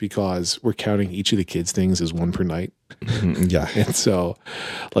because we're counting each of the kids' things as 1 per night. Yeah. And so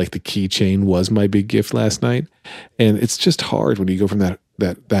like the keychain was my big gift last night. And it's just hard when you go from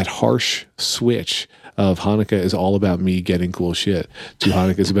that harsh switch of Hanukkah is all about me getting cool shit to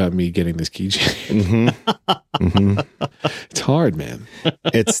Hanukkah is about me getting this keychain. It's hard, man.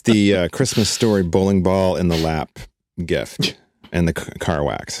 It's the Christmas Story bowling ball in the lap gift and the car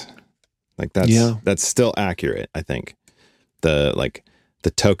wax. Like that's still accurate, I think.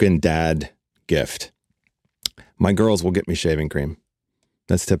 The token dad gift. My girls will get me shaving cream.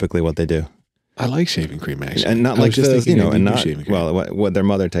 That's typically what they do. I like shaving cream actually, and not I was like just the, thinking you know, maybe and new not shaving cream. well, what their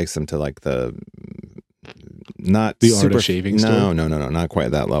mother takes them to, like the not The Art super, of Shaving no, store? no, not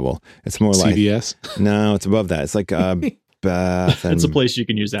quite that level. It's more like CVS. no, it's above that. It's like Bath. It's a And place you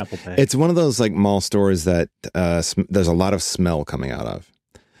can use Apple Pay. it's one of those like mall stores that there's a lot of smell coming out of.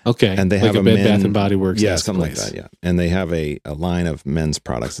 Okay, And they like have a a Bed men- Bath and Body Works, Yeah, esque something place. like that. Yeah, and they have a line of men's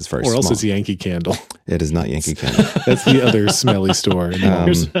products. It's very Or else small. it's Yankee Candle. It is not Yankee Candle. That's the other smelly store. in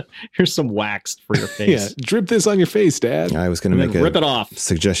the mall. Here's some wax for your yeah, face. drip this on your face, Dad. I was going to And make then rip it a off.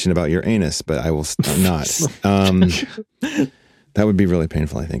 suggestion about your anus, but I will not. That would be really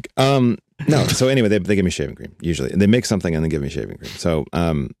painful, I think. No. So anyway, they give me shaving cream usually. They make something and they give me shaving cream. So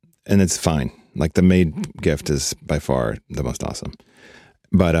and it's fine. Like the maid gift is by far the most awesome.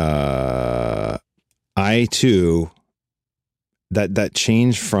 But I too that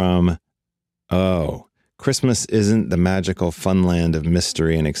change from Christmas isn't the magical fun land of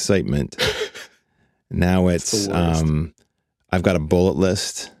mystery and excitement. Now it's the worst. I've got a bullet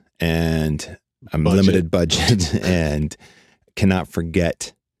list and a Budget. limited budget and cannot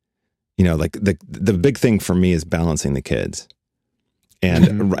forget. You know, like the big thing for me is balancing the kids. And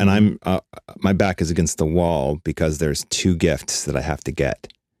Mhm. and I'm my back is against the wall because there's 2 gifts that I have to get.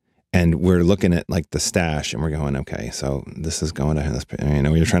 And we're looking at like the stash and we're going, okay, so this is going to this, you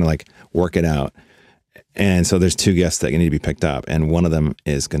know, you're trying to like work it out. And so there's 2 gifts that need to be picked up. And one of them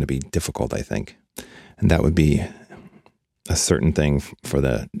is going to be difficult, I think. And that would be a certain thing for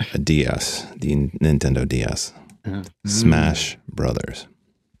the DS, the Nintendo DS. Yeah. Smash Brothers.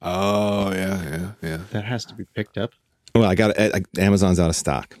 Oh yeah. That has to be picked up. Well, I got it. Amazon's out of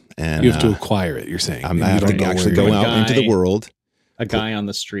stock. And You have to acquire it. You're saying I You have don't to know actually where go you're- out into the Guy. world. A guy on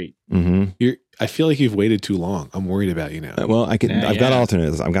the street. Mm-hmm. I feel like you've waited too long. I'm worried about you now. Well, I can. Yeah, I've got yeah.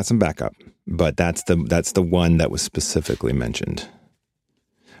 alternatives. I've got some backup, but that's the one that was specifically mentioned.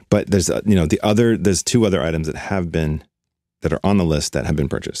 But there's there's 2 other items that are on the list that have been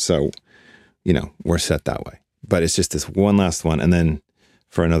purchased. So, we're set that way. But it's just this one last one, and then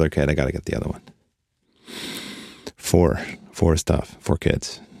for another kid, I got to get the other one. 4 stuff, 4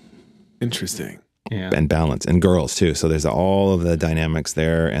 kids. Interesting. Yeah. And balance, and girls too. So there's all of the dynamics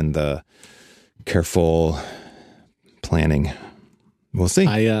there and the careful planning. We'll see.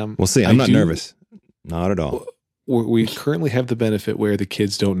 We'll see. I'm not nervous. Not at all. We currently have the benefit where the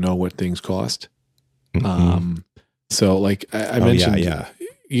kids don't know what things cost. Mhm. So like I Oh, mentioned, yeah.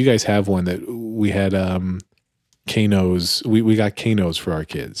 you guys have one that we had Kano's. We got Kano's for our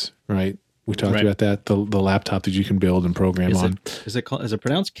kids, right? We talked Right. about that. The laptop that you can build and program on. Is it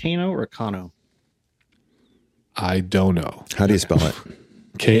pronounced Kano or Kano? I don't know. How do you spell it?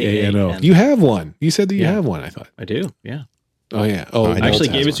 Kano. You have one. You said that you Yeah. have one. I thought. I do. Yeah. Oh yeah. I I actually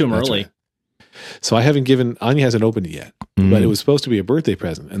Nolt gave has it to him one. That's early. right. So I haven't given. Anya hasn't opened it yet, but Mhm. it was supposed to be a birthday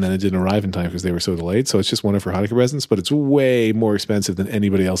present, and then it didn't arrive in time because they were so delayed. So it's just one of her Hanukkah presents, but it's way more expensive than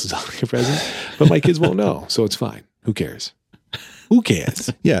anybody else's Hanukkah present. But my kids won't know, so it's fine. Who cares? Who cares?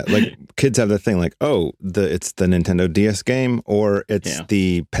 Yeah, like kids have the thing like, oh, it's the Nintendo DS game or it's Yeah.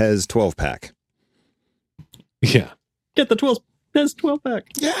 the PES 12 pack. Yeah. Get the 12 pack.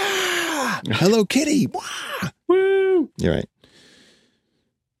 Yeah. Hello Kitty. Wah! Woo! You're right.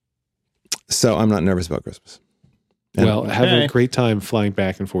 So I'm not nervous about Christmas. And Well, have Okay. a great time flying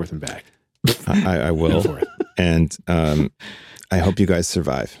back and forth and back. I will. For it. And I hope you guys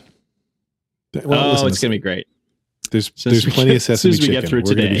survive. Well, listen, it's going to be great. there's Since we plenty get- of sesame as soon as we get chicken. through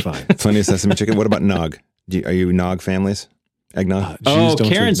We're going to be today. fine. Plenty of sesame chicken. What about nog? Are you nog families? Eggnog? Jews don't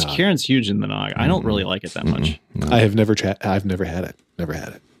drink Karen's nog. Karen's huge in the nog. I don't really like it that much. No. I've never had it. Never had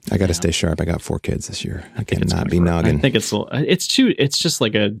it. I got to stay sharp. I got 4 kids this year. I think it's cannot gonna be grow. I noggin. think it's just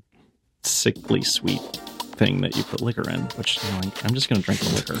like a sickly sweet thing that you put liquor in, which I'm just going to drink the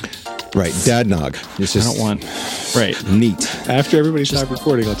liquor. Right. Dad nog. It's I just don't want. Right. neat. After everybody stopped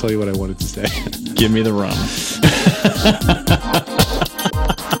recording, I'll tell you what I wanted to say. Give me the rum.